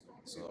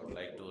So I would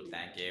like to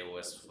thank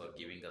AOS for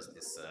giving us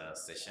this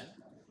session.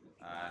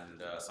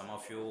 And some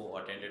of you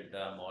attended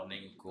the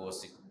morning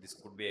course. This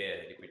could be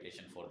a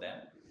repetition for them.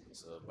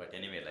 So, but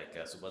anyway, like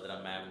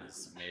Subhadra ma'am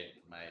has made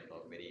my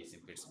talk very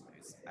simple.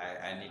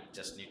 I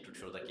just need to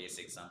show the case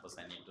examples.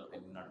 I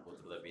need not go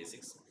through the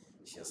basics.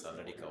 She has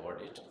already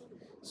covered it.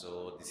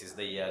 So this is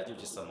the ERG,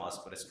 which is the mass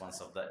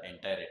response of the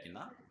entire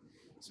retina.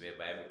 So where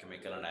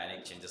biochemical and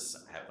ionic changes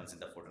happens in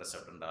the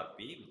photoreceptor and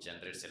RP, which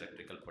generates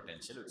electrical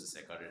potential, which is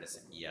recorded as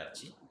an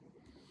ERG.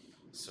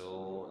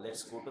 So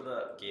let's go to the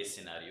case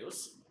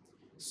scenarios.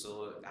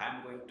 So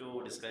I'm going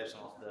to describe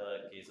some of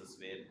the cases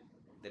where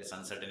there is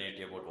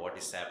uncertainty about what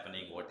is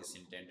happening, what is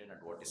intended,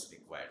 and what is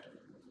required.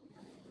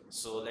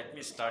 So let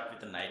me start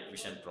with the night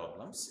vision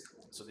problems.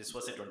 So this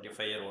was a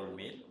 25-year-old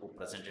male who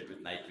presented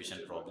with night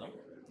vision problem.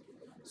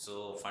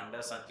 So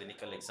fundus and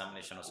clinical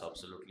examination was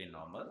absolutely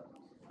normal,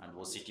 and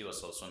OCT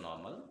was also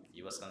normal.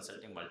 He was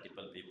consulting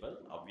multiple people.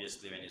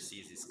 Obviously, when you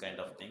see this kind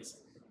of things,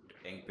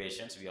 young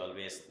patients, we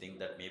always think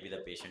that maybe the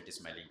patient is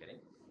malingering.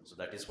 So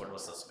that is what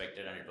was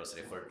suspected, and it was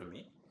referred to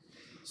me.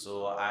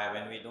 So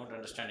when we don't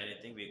understand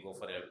anything, we go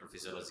for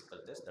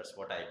electrophysiological test. That's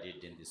what I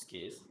did in this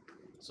case.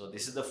 So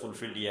this is the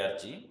fulfilled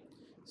ERG.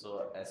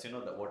 So as you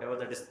know, whatever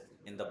that is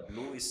in the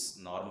blue is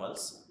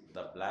normals.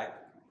 The black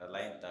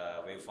line,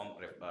 the waveform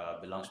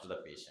belongs to the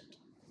patient.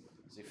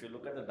 So if you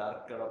look at the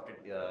dark adopted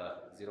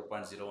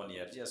 0.01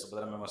 ERG, as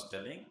Subramanian was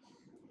telling,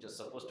 it is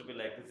supposed to be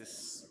like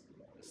this.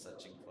 Is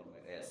searching for my,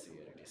 yes,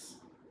 here it is.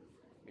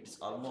 It is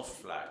almost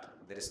flat.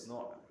 There is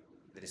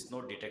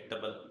no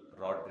detectable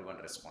rod driven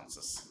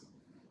responses.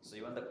 So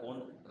even the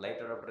cone light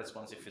adapted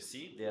response, if you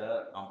see,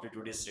 their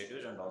amplitude is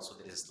reduced and also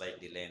there is a slight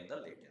delay in the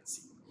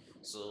latency.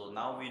 So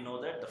now we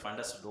know that the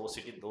fundus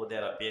density, though they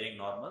are appearing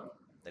normal,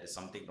 there is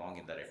something wrong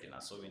in the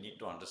retina. So we need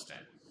to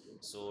understand.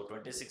 So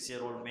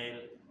 26-year-old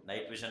male,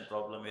 night vision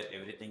problem where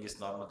everything is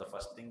normal. The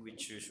first thing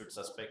which you should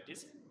suspect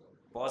is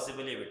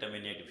possibly a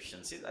vitamin A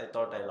deficiency. I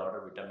thought I'll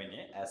order vitamin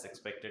A. As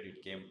expected,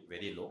 it came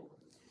very low.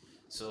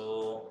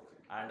 So,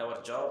 and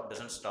our job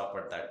doesn't stop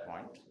at that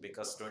point,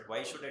 because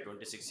why should a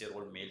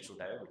 26-year-old male should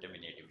have a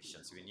vitamin A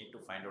deficiency? We need to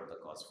find out the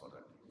cause for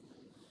that.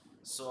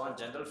 So on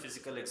general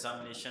physical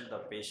examination, the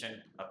patient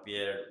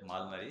appeared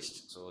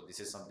malnourished. So this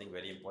is something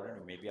very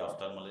important. Maybe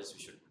ophthalmologist,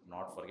 we should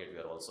not forget we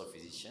are also a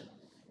physician.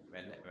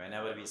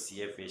 Whenever we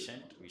see a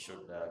patient, we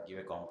should give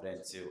a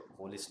comprehensive,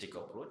 holistic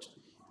approach.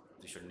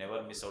 We should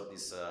never miss out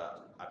this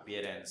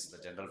appearance,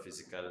 the general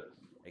physical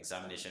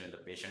examination when the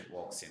patient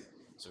walks in.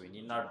 So we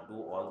need not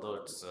do all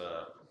those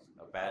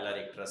pallor,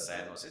 icterus,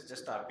 cyanosis.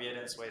 Just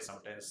appearance wise,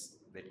 sometimes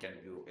they can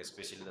do,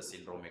 especially the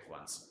syndromic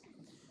ones.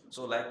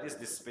 So like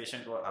this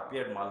patient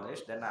appeared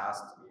malnourished. Then I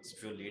asked a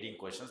few leading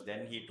questions.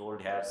 Then he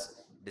told he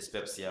has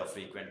dyspepsia,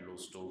 frequent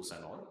loose stools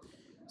and all.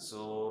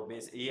 So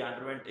basically, he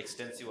underwent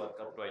extensive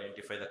workup to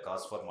identify the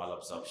cause for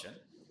malabsorption.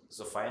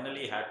 So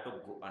finally, he had to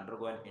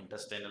undergo an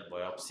intestinal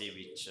biopsy,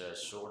 which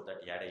showed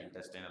that he had an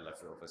intestinal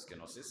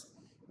leproscenosis,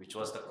 which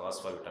was the cause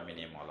for vitamin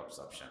A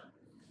malabsorption.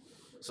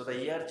 So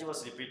the ERG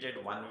was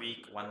repeated 1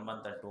 week, 1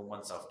 month, and 2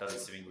 months after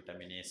receiving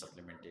vitamin A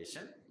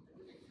supplementation.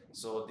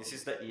 So this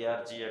is the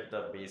ERG at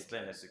the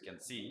baseline, as you can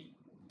see.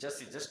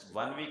 Just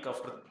 1 week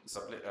after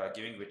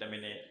giving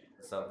vitamin A,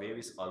 the wave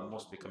is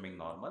almost becoming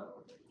normal.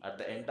 At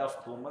the end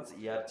of 2 months,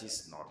 ERG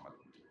is normal.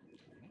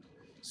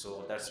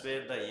 So that's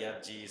where the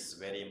ERG is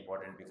very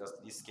important, because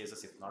these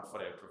cases, if not for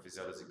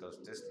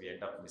electrophysiological test, we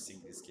end up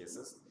missing these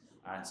cases.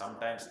 And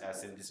sometimes,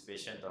 as in this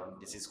patient, the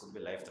disease could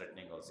be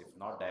life-threatening also. If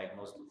not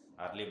diagnosed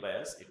early by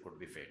us, it could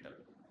be fatal.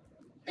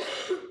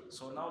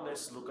 So now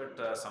let's look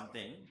at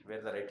something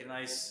where the retina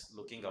is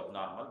looking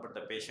abnormal, but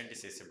the patient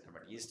is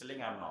asymptomatic. He is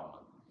telling I'm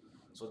normal.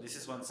 So this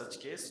is one such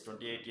case.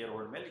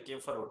 28-year-old male, he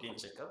came for routine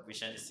checkup.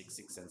 Vision is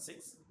 6, and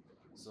 6.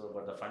 So,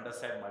 but the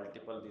fundus had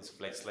multiple these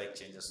flex-like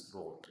changes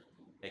throughout,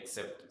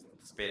 except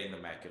sparing the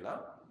macula.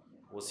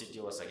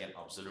 OCT was again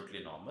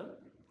absolutely normal.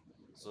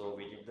 So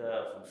we did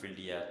the fulfilled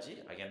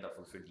ERG. Again, the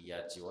fulfilled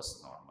ERG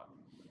was normal.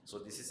 So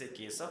this is a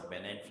case of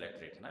benign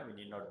fleck retina. We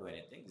need not do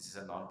anything. This is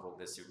a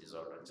non-progressive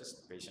disorder.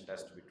 Just patient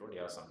has to be told, you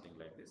have something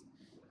like this.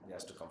 He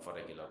has to come for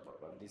regular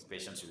purpose. These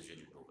patients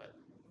usually do well.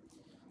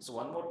 So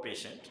one more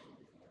patient,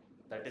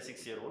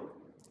 36-year-old.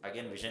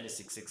 Again, vision is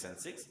 6, and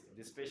 6.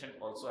 This patient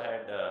also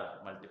had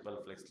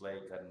multiple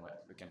flex-like, and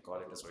we can call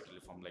it as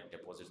vertiliform like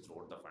deposits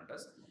throughout the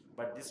fundus.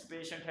 But this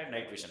patient had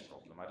night vision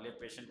problem. Earlier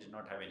patient did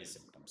not have any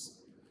symptoms.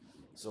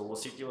 So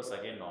OCT was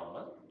again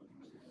normal.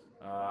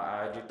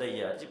 I did the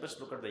ERG, but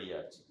look at the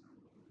ERG.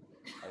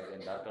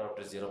 Again, darker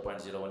after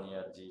 0.01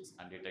 ERG is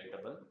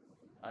undetectable.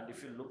 And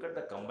if you look at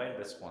the combined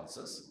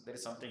responses, there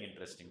is something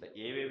interesting. The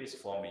A wave is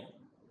forming.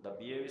 The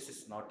B wave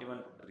is not even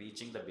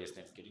reaching the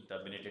baseline. It's getting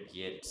terminated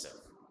here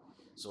itself.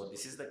 So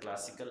this is the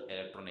classical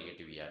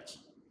electronegative ERG.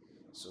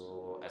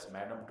 So as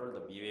madam told, the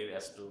B wave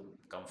has to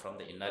come from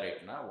the inner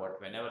retina.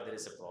 Whenever there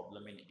is a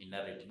problem in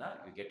inner retina,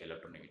 you get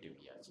electronegative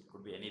ERG. It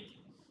could be anything.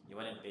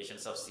 Even in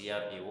patients of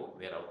CRAO,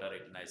 where outer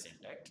retina is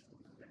intact,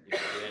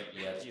 if you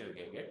give an ERG, you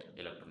can get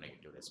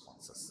electronegative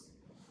responses.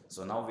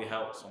 So now we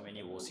have so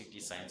many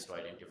OCT signs to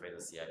identify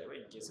the CRAO.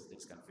 In case if there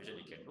is confusion,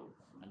 you do.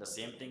 And the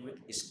same thing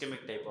with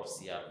ischemic type of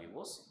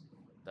CRVOs.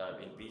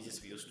 In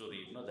PGs we used to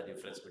read, the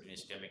difference between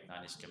ischemic,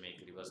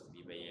 non-ischemic, reverse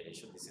B by A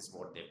ratio. This is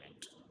what they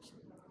meant.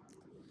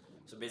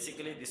 So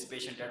basically this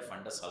patient had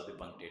fundus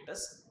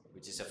albipunctatus,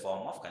 which is a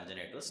form of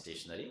congenital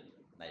stationary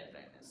night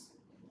blindness.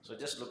 So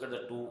just look at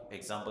the two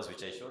examples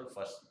which I showed.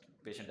 First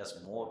patient has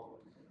more,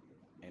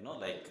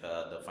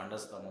 the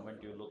fundus, the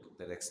moment you look,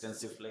 the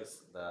extensive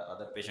flex. The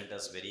other patient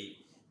has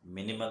very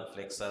minimal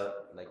flexor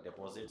like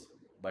deposits,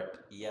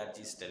 but ERG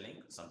is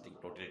telling something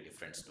totally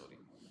different story.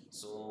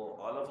 So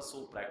all of us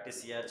who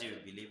practice ERG,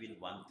 we believe in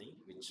one thing,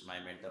 which my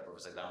mentor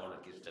Professor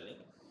Gramola keeps telling.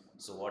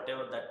 So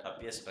whatever that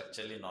appears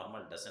structurally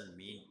normal doesn't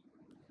mean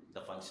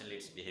the functionally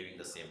it's behaving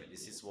the same way.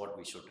 This is what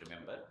we should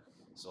remember.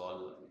 So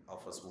all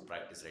of us who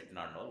practice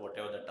retina and all,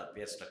 whatever that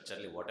appears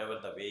structurally, whatever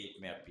the way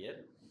it may appear,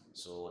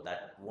 so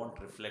that won't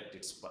reflect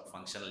its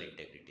functional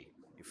integrity.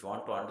 If you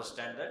want to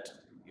understand that,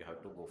 you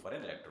have to go for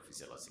an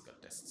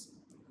electrophysiological test.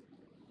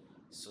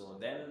 So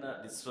then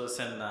this was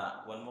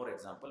one more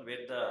example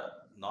where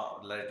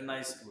the retina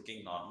is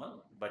looking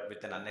normal but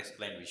with an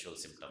unexplained visual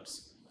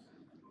symptoms.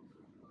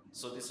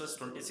 So this was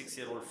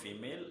 26-year-old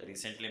female,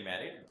 recently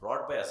married,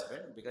 brought by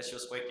husband because she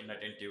was quite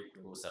inattentive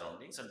to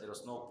surroundings and there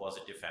was no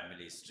positive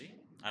family history.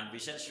 And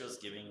vision, she was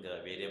giving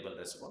a variable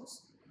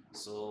response.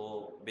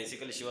 So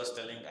basically she was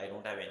telling, I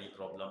don't have any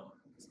problem.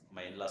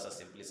 My in-laws are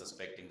simply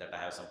suspecting that I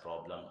have some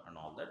problem and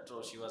all that.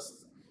 So she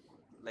was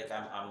like,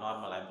 I'm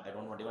normal. I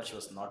don't want, even she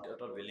was not at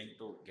all willing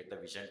to get the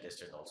vision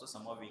tested also.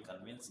 Somehow we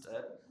convinced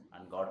her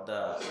and got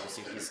the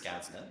OCT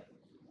scans done.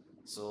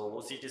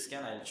 So OCT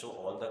scan, I'll show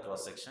all the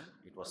cross section.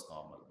 It was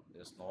normal.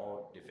 There's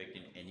no defect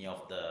in any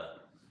of the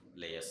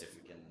layers. If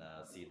you can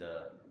see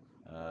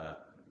the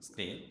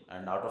screen,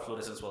 and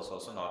autofluorescence was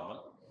also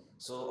normal.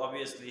 So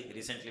obviously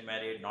recently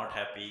married, not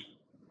happy.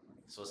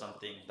 So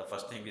something, the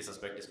first thing we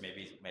suspect is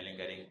maybe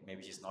malingering.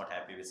 Maybe she's not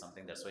happy with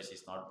something. That's why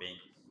she's not paying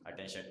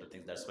attention to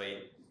things. That's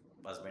why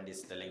husband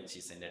is telling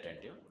she's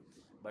inattentive.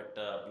 But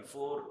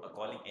before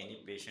calling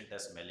any patient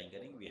as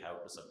malingering, we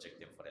have to subject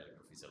them for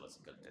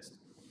electrophysiological test.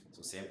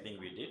 So same thing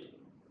we did.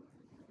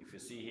 If you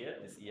see here,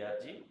 this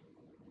ERG,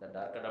 the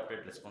dark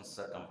adapted responses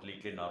are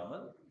completely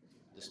normal.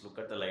 Just look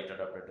at the light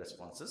adapted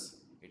responses,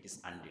 it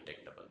is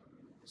undetectable.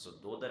 So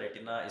though the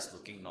retina is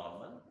looking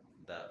normal,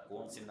 the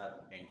cones in our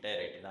entire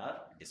retina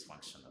are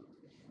dysfunctional.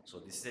 So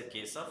this is a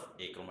case of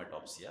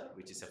achromatopsia,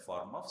 which is a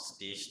form of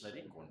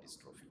stationary cone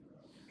dystrophy.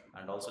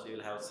 And also they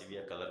will have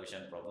severe color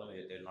vision problem.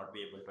 They will not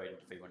be able to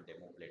identify one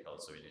demo plate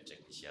also when you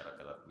check the Shiara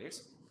color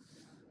plates.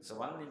 So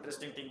one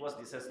interesting thing was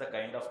this is the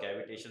kind of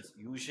cavitations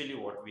usually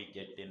what we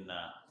get in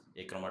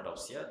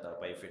achromatopsia, the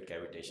bifid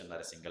cavitation or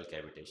a single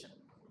cavitation.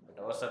 But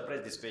to our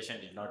surprise, this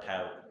patient did not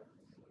have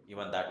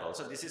even that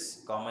also. This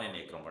is common in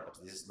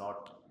achromatopsia. This is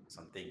not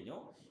something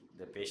new.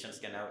 The patients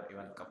can have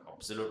even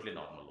absolutely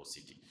normal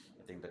OCT.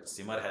 I think that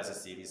Simmer has a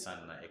series on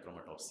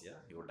achromatopsia.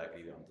 He would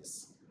agree on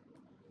this.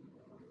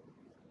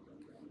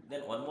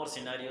 Then one more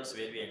scenarios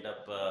where we end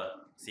up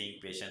seeing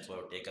patients who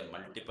have taken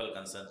multiple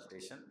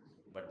consultation,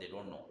 but they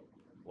don't know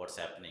what's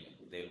happening.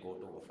 They'll go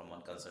to from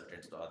one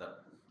consultant to other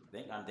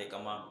thing, and they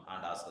come up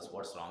and ask us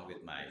what's wrong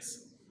with my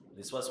eyes.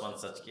 This was one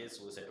such case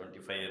who is a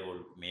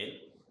 25-year-old male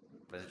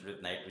presented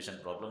with night vision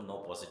problem, no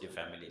positive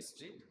family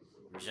history.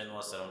 Vision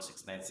was around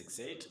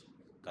 6968.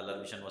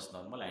 Color vision was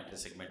normal. Anterior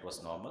segment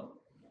was normal.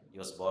 He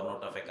was born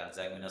out of a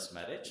consanguineous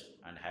marriage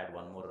and had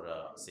one more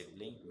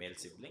male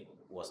sibling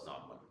who was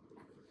normal.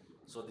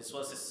 So this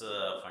was his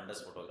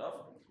fundus photograph.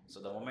 So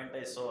the moment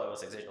I saw, I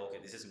was excited. Okay,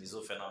 this is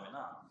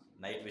mesophenomena,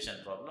 night vision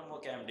problem.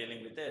 Okay, I'm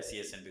dealing with a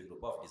CSNB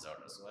group of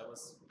disorders. So I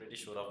was pretty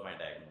sure of my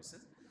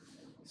diagnosis.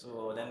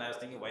 So then I was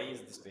thinking, why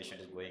is this patient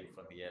is going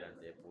from here and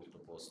there, post to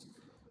post?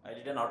 I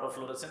did an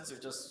autofluorescence,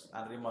 which was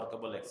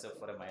unremarkable except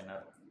for a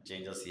minor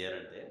changes here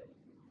and there,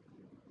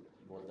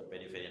 both the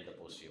periphery and the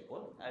posterior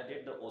pole. I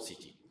did the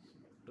OCT.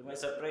 To my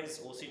surprise,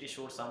 OCT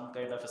showed some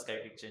kind of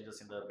skytic changes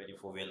in the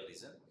perifoveal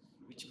region,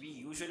 which we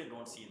usually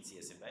don't see in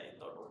CSM. I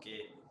thought,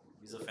 okay,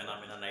 these are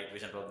phenomena, night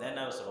vision problem. Then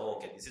I was,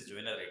 okay, this is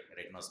juvenile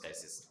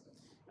retinoschisis.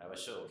 I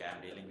was sure, okay,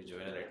 I'm dealing with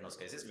juvenile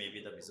retinoschisis.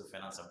 Maybe the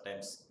mesophenomena,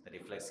 sometimes the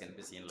reflex can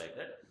be seen like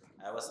that.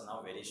 I was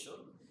now very sure.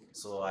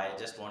 So I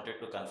just wanted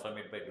to confirm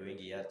it by doing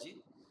ERG.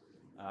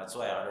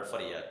 So I ordered for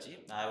ERG.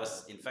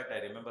 In fact, I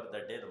remember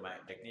that day my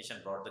technician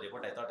brought the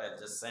report. I thought I'll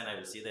just sign, I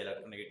will see the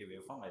electronegative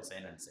waveform, I'll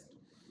sign and send.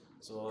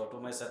 So to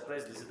my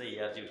surprise, this is the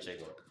ERG which I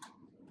got.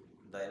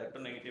 The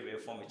electronegative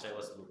waveform which I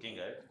was looking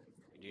at,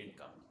 it didn't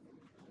come.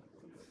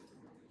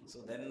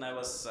 So then I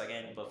was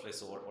again perplexed.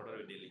 So what are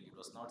we dealing? It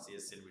was not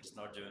CSN, it's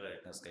not juvenile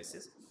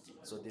retinoschisis.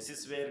 So this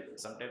is where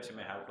sometimes you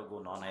may have to go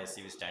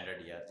non-ISC with standard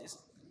ERGs.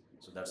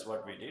 So that's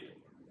what we did.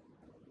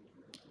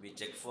 We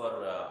checked for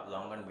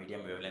long and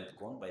medium wavelength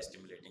cone by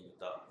stimulating with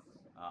the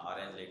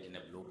orange light in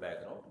a blue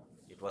background.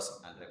 It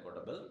was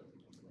unrecordable.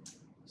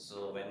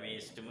 So when we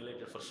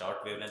stimulated for short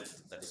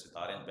wavelength, that is with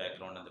orange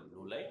background and the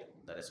blue light,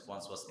 the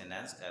response was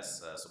enhanced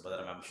as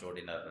Subhadra ma'am showed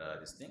in her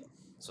this thing.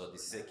 So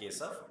this is a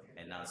case of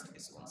enhanced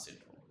ISCON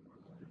syndrome.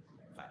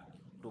 Fine.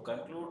 To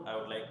conclude, I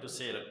would like to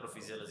say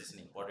electrophysiology is an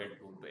important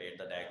tool to aid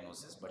the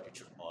diagnosis, but it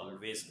should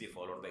always be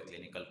followed by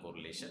clinical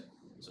correlation.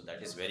 So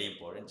that is very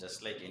important.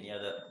 Just like any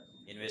other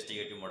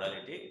investigative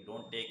modality,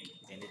 don't take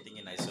anything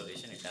in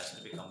isolation. It has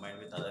to be combined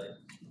with other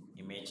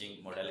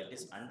imaging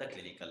modalities and the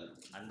clinical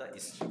and the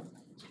history.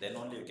 So then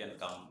only you can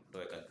come to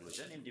a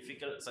conclusion. In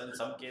difficult, so in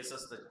some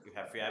cases that you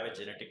have a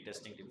genetic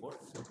testing report,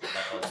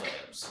 that also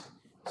helps.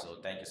 So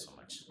thank you so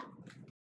much.